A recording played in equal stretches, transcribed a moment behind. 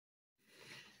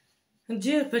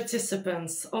Dear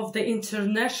participants of the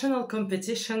international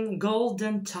competition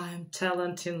Golden Time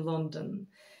Talent in London,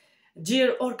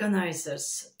 dear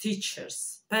organizers,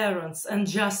 teachers, parents, and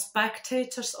just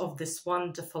spectators of this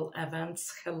wonderful event,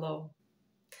 hello.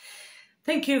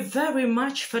 Thank you very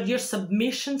much for your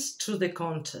submissions to the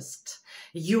contest.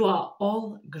 You are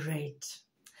all great.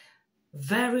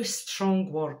 Very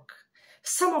strong work.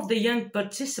 Some of the young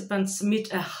participants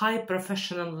meet a high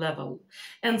professional level,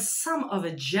 and some of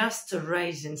it just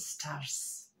rising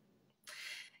stars.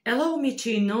 Allow me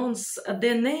to announce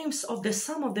the names of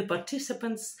some of the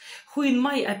participants who, in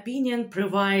my opinion,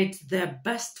 provide their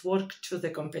best work to the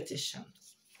competition.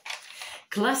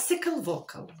 Classical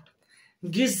vocal,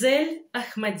 Güzel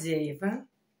Ahmadiyeva.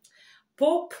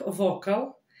 Pop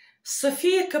vocal,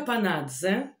 Sofia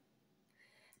Kapanadze.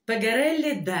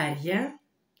 Pagarelli Darya.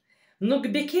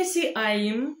 Nukbekesi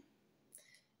Aim,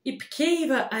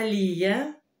 Ipkeva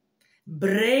Aliya,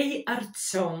 Brey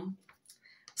Artyom,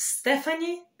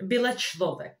 Stephanie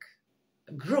Bilachlovek.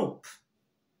 Group,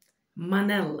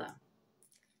 Manella.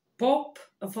 Pop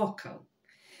vocal,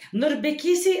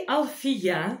 Nurbekisi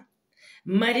Alfiya,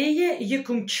 Maria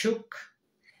Yakumchuk,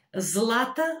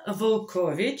 Zlata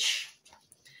Volkovich,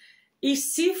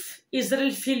 Isif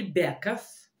Izrailfilbekov,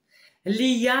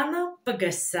 Liana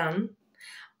Pagasyan,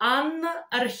 Anna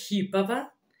Arhipova,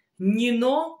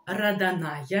 Nino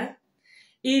Radanaya,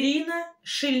 Irina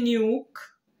Shilniuk,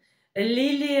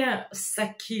 Lilia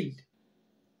Sakil.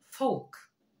 Folk.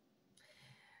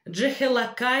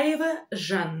 Джехелакаева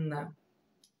Жанна.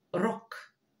 Rock.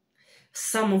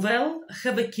 Samuel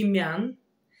Havakimyan,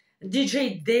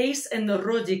 DJ Days and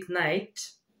Rodic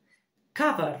Night.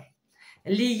 Cover.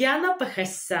 Liana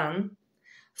Pahasyan,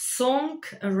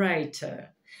 songwriter.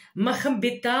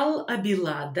 Mahambitал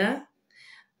Abilada,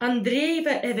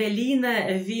 Andreeva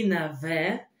Evelina Vina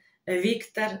V,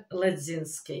 Viktor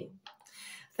Ladzinski.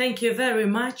 Thank you very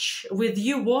much. With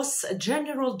you was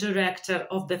General Director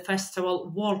of the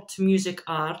Festival World Music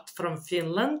Art from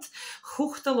Finland,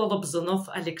 Huhtala-Labzounov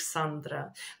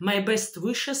Aleksandra. My best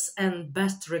wishes and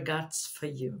best regards for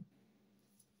you.